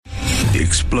The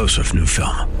explosive new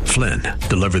film, Flynn,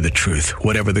 deliver the truth,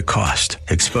 whatever the cost.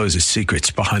 Exposes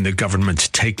secrets behind the government's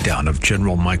takedown of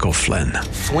General Michael Flynn.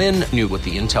 Flynn knew what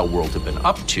the intel world had been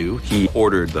up to. He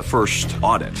ordered the first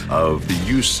audit of the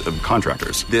use of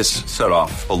contractors. This set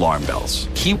off alarm bells.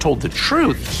 He told the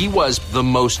truth. He was the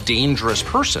most dangerous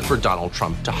person for Donald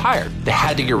Trump to hire. They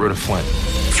had to get rid of Flynn.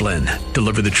 Flynn,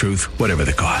 deliver the truth, whatever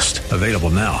the cost. Available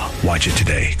now. Watch it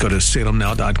today. Go to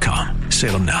salemnow.com.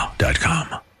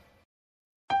 salemnow.com.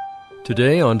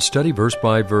 Today on Study Verse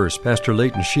by Verse, Pastor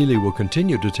Leighton Sheely will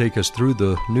continue to take us through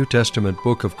the New Testament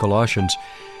book of Colossians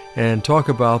and talk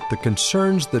about the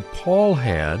concerns that Paul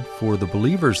had for the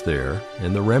believers there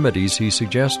and the remedies he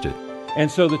suggested. And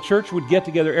so the church would get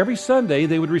together every Sunday.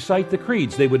 They would recite the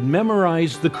creeds. They would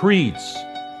memorize the creeds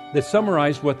that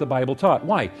summarized what the Bible taught.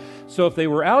 Why? So if they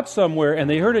were out somewhere and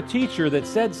they heard a teacher that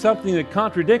said something that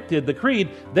contradicted the creed,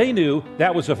 they knew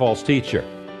that was a false teacher.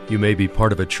 You may be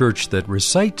part of a church that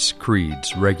recites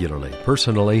creeds regularly.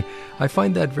 Personally, I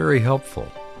find that very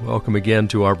helpful. Welcome again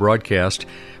to our broadcast.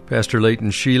 Pastor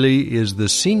Leighton Sheely is the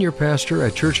senior pastor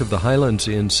at Church of the Highlands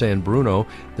in San Bruno.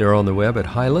 They're on the web at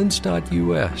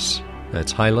highlands.us.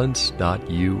 That's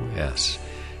highlands.us.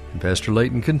 And Pastor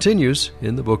Leighton continues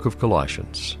in the book of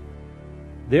Colossians.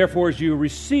 Therefore, as you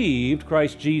received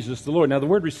Christ Jesus the Lord. Now, the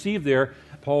word received there,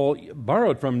 Paul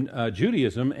borrowed from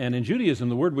Judaism, and in Judaism,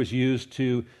 the word was used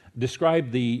to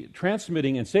describe the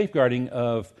transmitting and safeguarding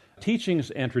of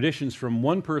teachings and traditions from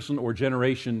one person or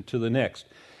generation to the next.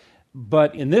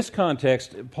 But in this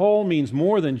context, Paul means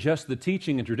more than just the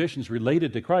teaching and traditions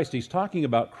related to Christ. He's talking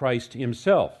about Christ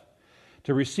himself.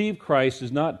 To receive Christ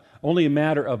is not only a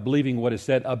matter of believing what is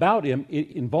said about him,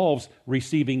 it involves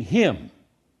receiving him.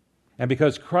 And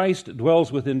because Christ dwells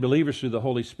within believers through the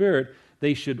Holy Spirit,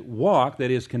 they should walk,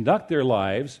 that is, conduct their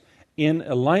lives in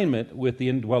alignment with the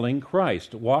indwelling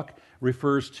Christ. Walk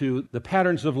refers to the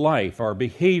patterns of life, our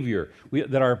behavior,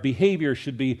 that our behavior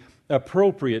should be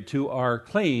appropriate to our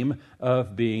claim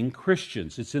of being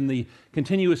Christians. It's in the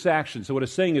continuous action. So what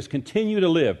it's saying is continue to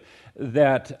live,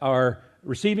 that our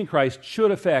receiving Christ should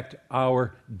affect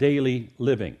our daily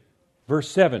living.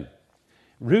 Verse 7,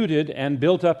 rooted and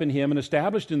built up in him and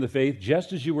established in the faith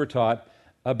just as you were taught,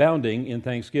 abounding in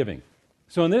thanksgiving.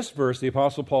 So in this verse, the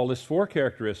Apostle Paul lists four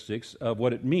characteristics of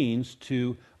what it means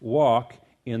to walk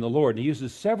in the Lord. And he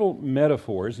uses several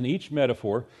metaphors, and each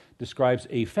metaphor describes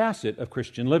a facet of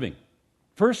Christian living.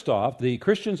 First off, the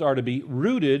Christians are to be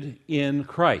rooted in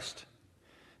Christ.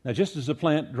 Now, just as a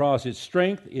plant draws its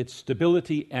strength, its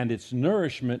stability, and its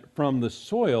nourishment from the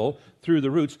soil through the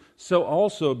roots, so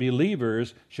also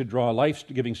believers should draw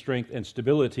life-giving strength and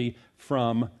stability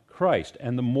from Christ.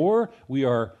 And the more we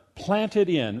are planted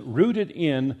in, rooted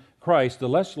in Christ, the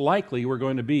less likely we're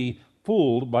going to be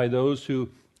fooled by those who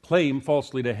claim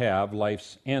falsely to have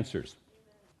life's answers.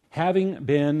 Having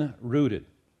been rooted,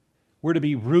 we're to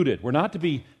be rooted. We're not to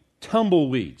be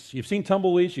tumbleweeds. You've seen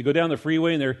tumbleweeds? You go down the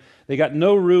freeway and they got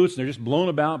no roots and they're just blown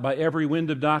about by every wind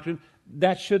of doctrine.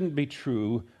 That shouldn't be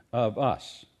true of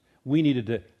us. We needed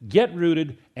to get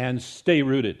rooted and stay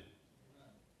rooted.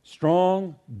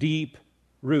 Strong, deep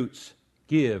roots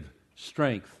give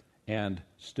strength and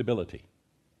stability.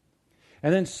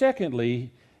 And then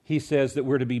secondly, he says that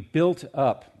we're to be built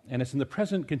up. And it's in the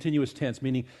present continuous tense,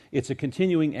 meaning it's a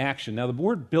continuing action. Now, the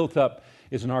word built up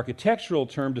is an architectural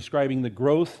term describing the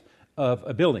growth of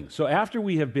a building. So after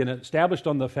we have been established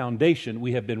on the foundation,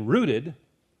 we have been rooted,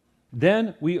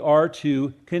 then we are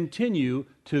to continue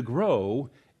to grow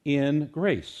in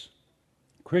grace.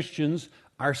 Christians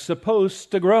are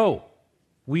supposed to grow.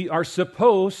 We are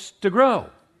supposed to grow.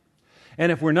 And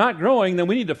if we're not growing, then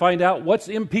we need to find out what's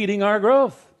impeding our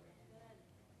growth.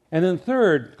 And then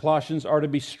third, Colossians are to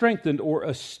be strengthened or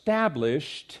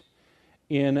established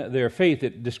in their faith.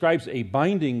 It describes a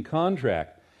binding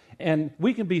contract. And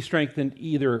we can be strengthened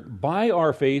either by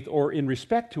our faith or in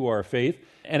respect to our faith.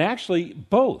 And actually,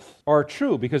 both are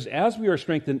true, because as we are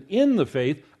strengthened in the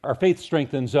faith, our faith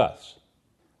strengthens us.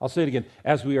 I'll say it again.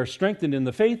 As we are strengthened in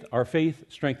the faith, our faith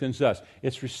strengthens us.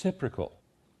 It's reciprocal.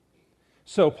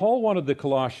 So Paul wanted the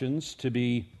Colossians to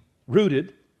be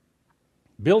rooted,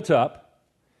 built up,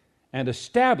 and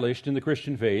established in the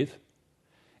Christian faith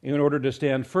in order to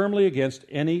stand firmly against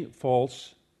any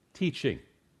false teaching.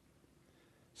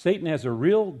 Satan has a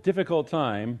real difficult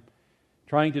time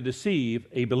trying to deceive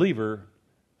a believer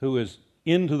who is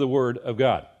into the Word of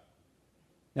God.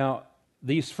 Now,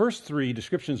 these first three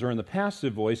descriptions are in the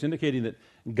passive voice, indicating that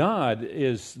God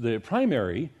is the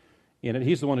primary in it.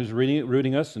 He's the one who's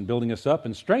rooting us and building us up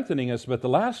and strengthening us. But the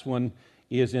last one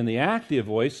is in the active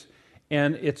voice,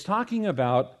 and it's talking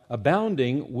about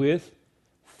abounding with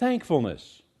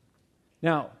thankfulness.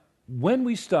 Now, when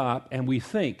we stop and we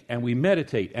think and we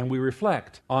meditate and we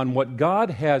reflect on what God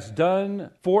has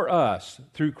done for us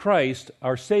through Christ,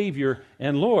 our Savior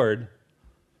and Lord,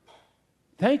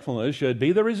 thankfulness should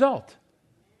be the result.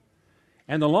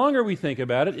 And the longer we think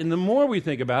about it, and the more we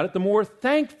think about it, the more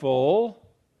thankful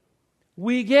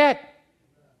we get.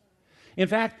 In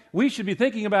fact, we should be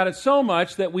thinking about it so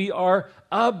much that we are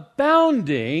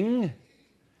abounding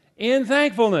in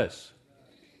thankfulness.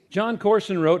 John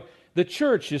Corson wrote, "The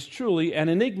church is truly an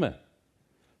enigma,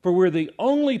 for we're the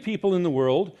only people in the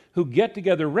world who get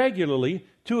together regularly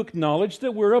to acknowledge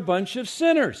that we're a bunch of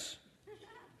sinners,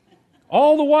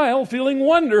 all the while feeling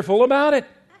wonderful about it,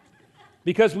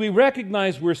 because we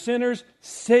recognize we're sinners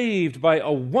saved by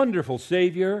a wonderful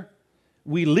Savior.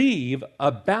 We leave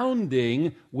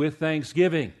abounding with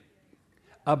thanksgiving."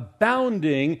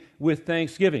 Abounding with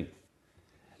thanksgiving.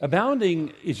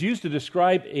 Abounding is used to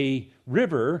describe a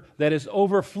river that is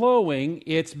overflowing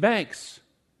its banks.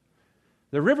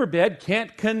 The riverbed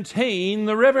can't contain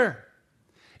the river.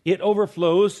 It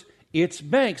overflows its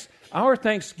banks. Our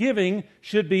thanksgiving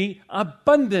should be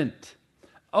abundant,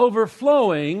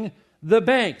 overflowing the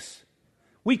banks.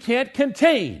 We can't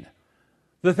contain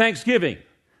the thanksgiving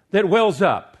that wells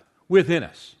up within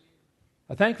us.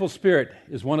 A thankful spirit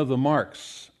is one of the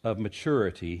marks of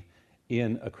maturity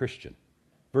in a Christian.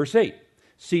 Verse 8,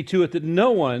 "See to it that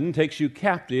no one takes you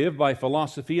captive by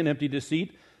philosophy and empty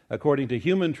deceit, according to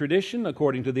human tradition,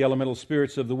 according to the elemental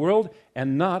spirits of the world,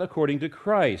 and not according to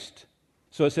Christ."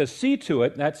 So it says, see to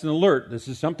it. That's an alert. This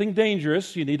is something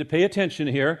dangerous. You need to pay attention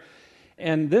here.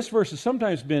 And this verse has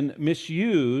sometimes been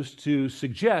misused to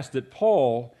suggest that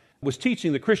Paul was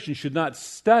teaching the Christians should not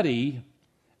study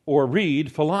or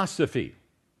read philosophy.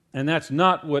 And that's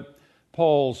not what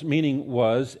Paul's meaning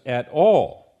was at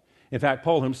all. In fact,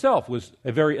 Paul himself was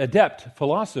a very adept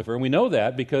philosopher, and we know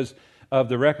that because of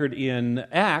the record in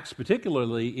Acts,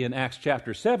 particularly in Acts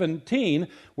chapter 17,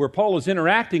 where Paul is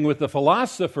interacting with the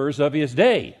philosophers of his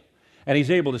day, and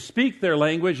he's able to speak their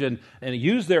language and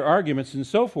use their arguments and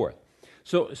so forth.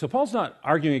 So Paul's not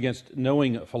arguing against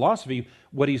knowing philosophy.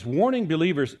 What he's warning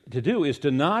believers to do is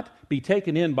to not be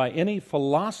taken in by any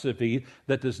philosophy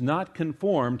that does not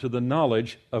conform to the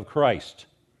knowledge of Christ.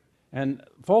 And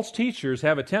false teachers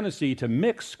have a tendency to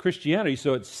mix Christianity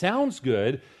so it sounds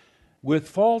good with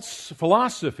false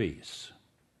philosophies.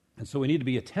 And so we need to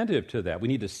be attentive to that. We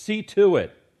need to see to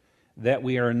it that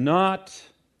we are not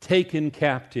taken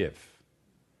captive.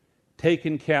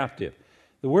 Taken captive.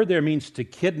 The word there means to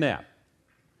kidnap,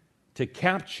 to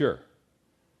capture,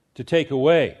 to take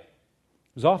away. It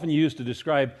was often used to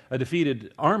describe a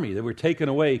defeated army that were taken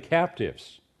away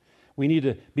captives. We need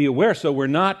to be aware so we're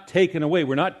not taken away,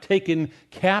 we're not taken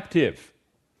captive.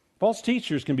 False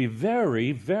teachers can be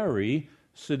very, very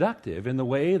seductive in the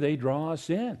way they draw us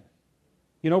in.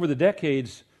 You know, over the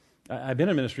decades, I've been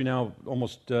in ministry now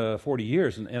almost 40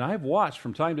 years, and I've watched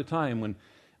from time to time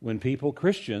when people,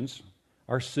 Christians,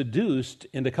 are seduced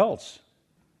into cults.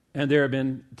 And there have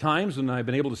been times when I've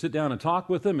been able to sit down and talk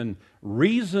with them and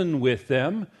reason with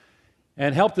them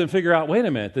and help them figure out, wait a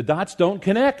minute, the dots don't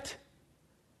connect.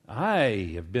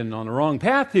 I have been on the wrong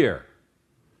path here.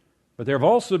 But there have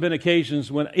also been occasions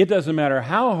when it doesn't matter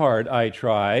how hard I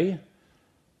try,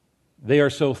 they are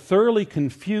so thoroughly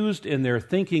confused in their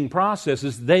thinking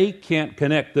processes, they can't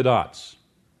connect the dots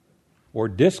or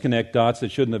disconnect dots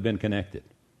that shouldn't have been connected.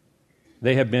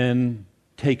 They have been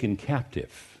taken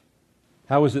captive.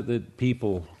 How is it that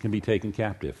people can be taken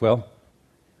captive? Well,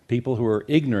 people who are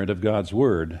ignorant of God's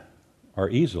Word are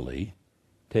easily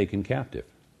taken captive.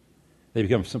 They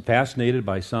become fascinated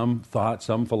by some thought,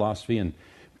 some philosophy, and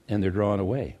they're drawn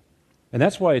away. And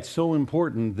that's why it's so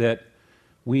important that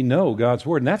we know God's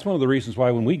Word. And that's one of the reasons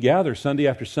why when we gather Sunday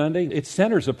after Sunday, it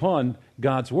centers upon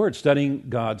God's Word, studying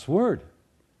God's Word.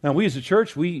 Now, we as a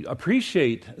church, we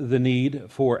appreciate the need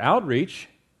for outreach,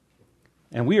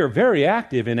 and we are very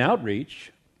active in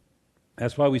outreach.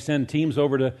 That's why we send teams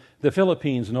over to the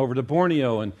Philippines and over to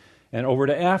Borneo and over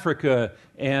to Africa,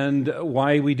 and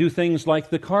why we do things like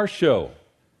the car show,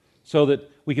 so that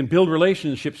we can build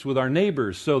relationships with our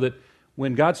neighbors, so that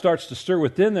when God starts to stir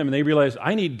within them and they realize,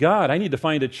 I need God, I need to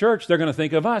find a church, they're going to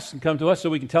think of us and come to us so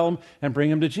we can tell them and bring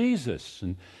them to Jesus.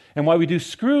 And why we do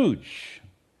Scrooge,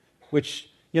 which,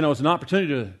 you know, is an opportunity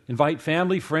to invite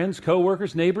family, friends,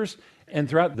 co-workers, neighbors, and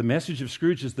throughout the message of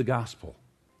Scrooge is the gospel,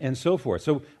 and so forth.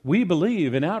 So we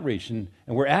believe in outreach, and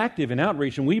we're active in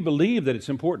outreach, and we believe that it's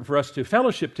important for us to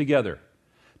fellowship together,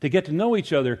 to get to know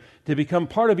each other, to become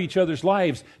part of each other's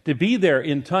lives, to be there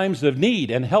in times of need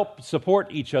and help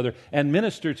support each other and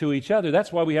minister to each other.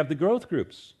 That's why we have the growth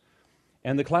groups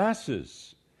and the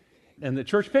classes. and the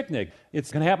church picnic.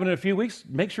 It's going to happen in a few weeks.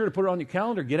 Make sure to put it on your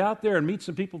calendar. Get out there and meet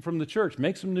some people from the church.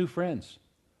 Make some new friends.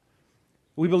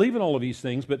 We believe in all of these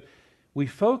things, but we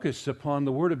focus upon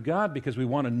the Word of God because we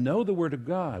want to know the Word of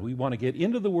God. We want to get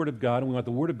into the Word of God, and we want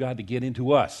the Word of God to get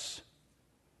into us.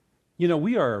 You know,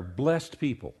 we are blessed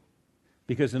people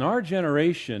because in our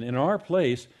generation, in our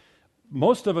place,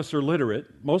 most of us are literate,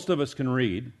 most of us can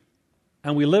read,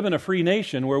 and we live in a free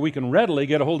nation where we can readily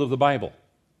get a hold of the Bible.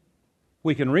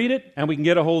 We can read it, and we can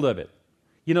get a hold of it.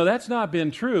 You know, that's not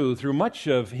been true through much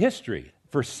of history.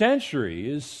 For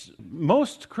centuries,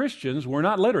 most Christians were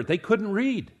not literate. They couldn't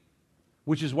read,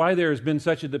 which is why there has been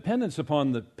such a dependence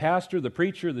upon the pastor, the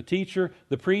preacher, the teacher,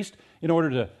 the priest, in order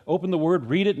to open the Word,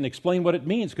 read it, and explain what it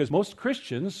means, because most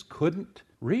Christians couldn't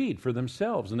read for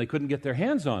themselves, and they couldn't get their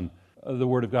hands on the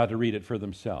Word of God to read it for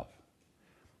themselves.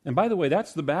 And by the way,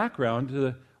 that's the background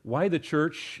to why the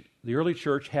church, the early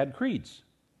church, had creeds.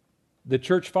 The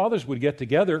church fathers would get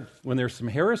together when there's some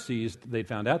heresies they'd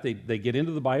found out. They'd get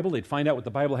into the Bible, they'd find out what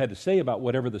the Bible had to say about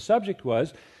whatever the subject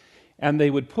was, and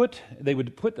they would put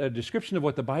a description of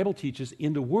what the Bible teaches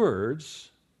into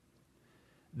words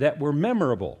that were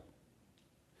memorable.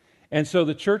 And so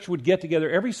the church would get together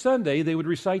every Sunday, they would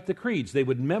recite the creeds. They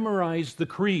would memorize the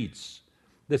creeds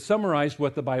that summarized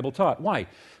what the Bible taught. Why?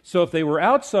 So if they were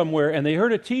out somewhere and they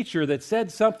heard a teacher that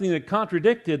said something that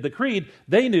contradicted the creed,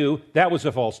 they knew that was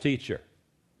a false teacher.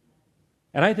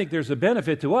 And I think there's a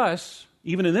benefit to us,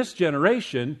 even in this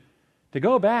generation, to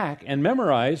go back and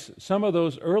memorize some of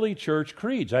those early church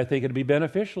creeds. I think it'd be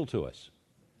beneficial to us.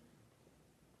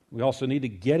 We also need to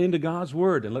get into God's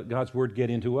Word and let God's Word get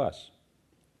into us.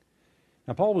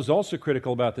 Now, Paul was also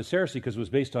critical about this heresy because it was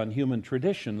based on human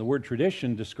tradition. The word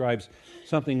tradition describes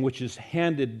something which is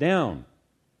handed down.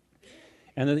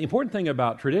 And the important thing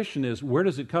about tradition is, where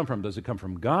does it come from? Does it come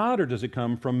from God or does it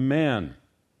come from man?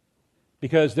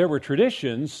 Because there were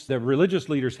traditions that religious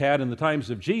leaders had in the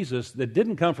times of Jesus that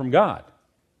didn't come from God.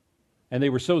 And they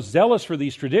were so zealous for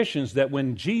these traditions that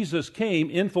when Jesus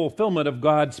came in fulfillment of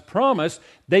God's promise,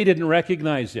 they didn't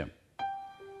recognize Him,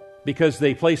 because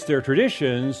they placed their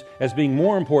traditions as being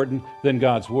more important than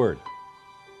God's Word.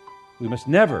 We must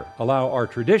never allow our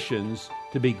traditions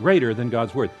to be greater than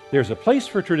God's Word. There's a place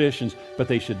for traditions, but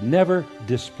they should never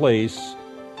displace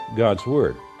God's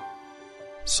Word.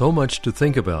 So much to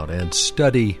think about and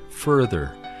study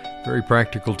further. Very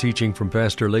practical teaching from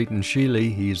Pastor Leighton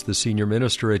Sheely. He's the senior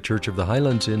minister at Church of the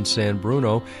Highlands in San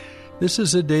Bruno. This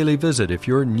is a daily visit. If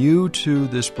you're new to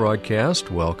this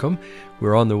broadcast, welcome.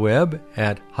 We're on the web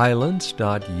at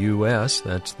highlands.us.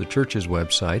 That's the church's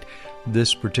website.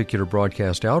 This particular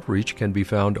broadcast outreach can be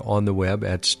found on the web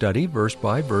at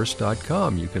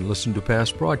studyversebyverse.com. You can listen to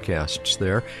past broadcasts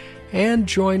there and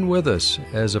join with us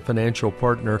as a financial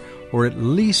partner, or at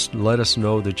least let us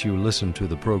know that you listen to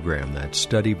the program. That's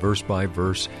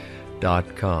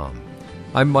studyversebyverse.com.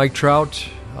 I'm Mike Trout.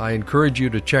 I encourage you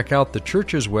to check out the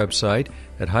church's website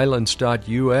at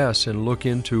highlands.us and look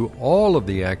into all of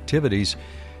the activities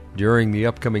during the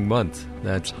upcoming month.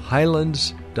 That's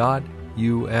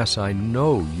highlands.us. I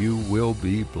know you will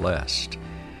be blessed.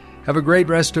 Have a great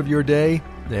rest of your day,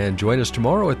 and join us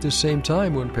tomorrow at this same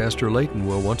time when Pastor Leighton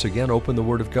will once again open the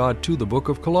Word of God to the book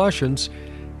of Colossians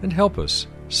and help us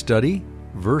study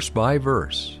verse by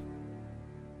verse.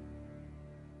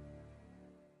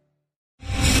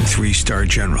 3-star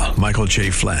General Michael J.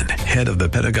 Flynn, head of the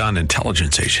Pentagon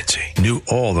Intelligence Agency, knew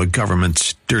all the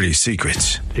government's dirty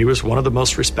secrets. He was one of the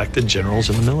most respected generals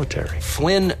in the military.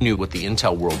 Flynn knew what the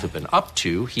intel world had been up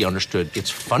to. He understood its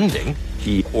funding.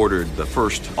 He ordered the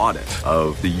first audit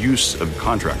of the use of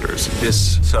contractors.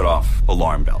 This set off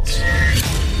alarm bells.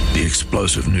 The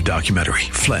explosive new documentary,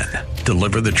 Flynn,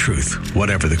 Deliver the Truth,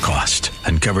 Whatever the Cost,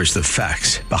 uncovers the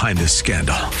facts behind this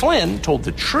scandal. Flynn told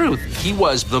the truth. He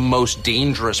was the most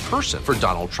dangerous person for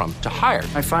Donald Trump to hire.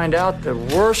 I find out the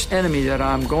worst enemy that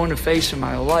I'm going to face in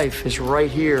my life is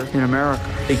right here in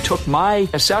America. They took my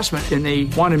assessment and they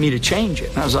wanted me to change it.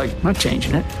 And I was like, I'm not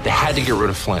changing it. They had to get rid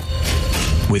of Flynn.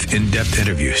 With in-depth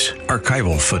interviews,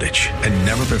 archival footage, and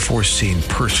never-before-seen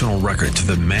personal records of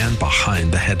the man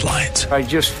behind the headlines. I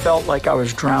just felt like I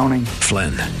was drowning.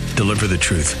 Flynn, Deliver the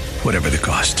Truth, Whatever the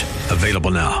Cost.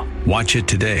 Available now. Watch it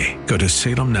today. Go to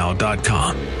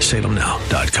salemnow.com.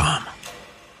 salemnow.com.